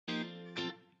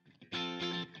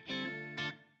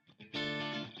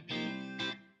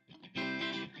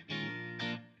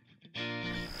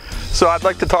So I'd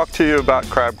like to talk to you about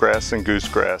crabgrass and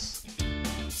goosegrass.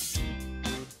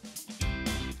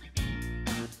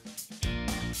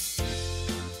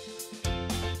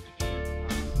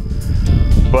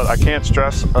 But I can't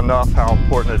stress enough how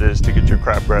important it is to get your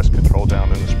crabgrass control down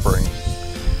in the spring.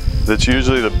 That's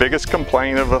usually the biggest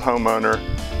complaint of a homeowner,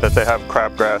 that they have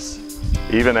crabgrass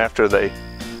even after they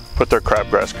put their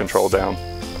crabgrass control down.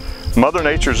 Mother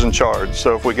Nature's in charge,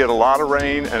 so if we get a lot of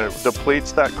rain and it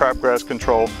depletes that crabgrass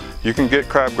control, you can get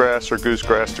crabgrass or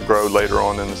goosegrass to grow later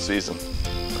on in the season.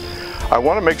 I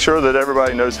want to make sure that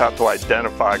everybody knows how to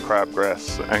identify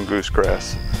crabgrass and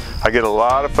goosegrass. I get a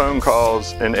lot of phone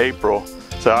calls in April.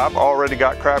 So I've already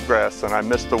got crabgrass and I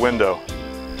missed the window.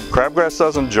 Crabgrass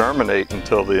doesn't germinate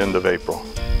until the end of April.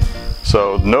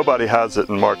 So nobody has it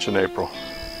in March and April.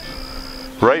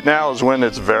 Right now is when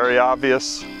it's very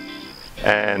obvious,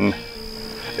 and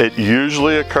it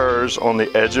usually occurs on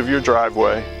the edge of your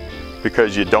driveway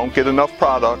because you don't get enough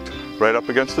product right up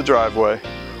against the driveway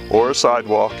or a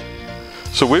sidewalk.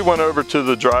 So we went over to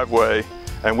the driveway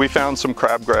and we found some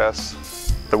crabgrass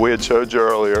that we had showed you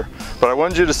earlier, but I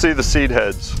wanted you to see the seed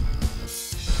heads.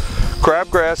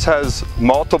 Crabgrass has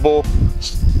multiple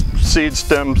seed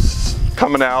stems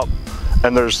coming out,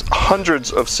 and there's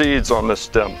hundreds of seeds on this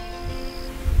stem,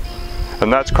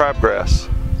 and that's crabgrass.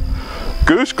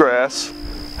 Goosegrass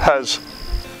has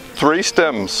 3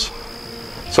 stems,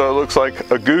 so it looks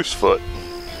like a goose foot,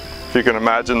 if you can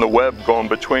imagine the web going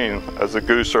between as a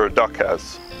goose or a duck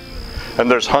has.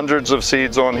 And there's hundreds of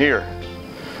seeds on here.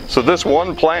 So this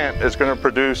one plant is going to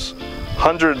produce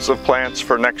hundreds of plants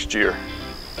for next year.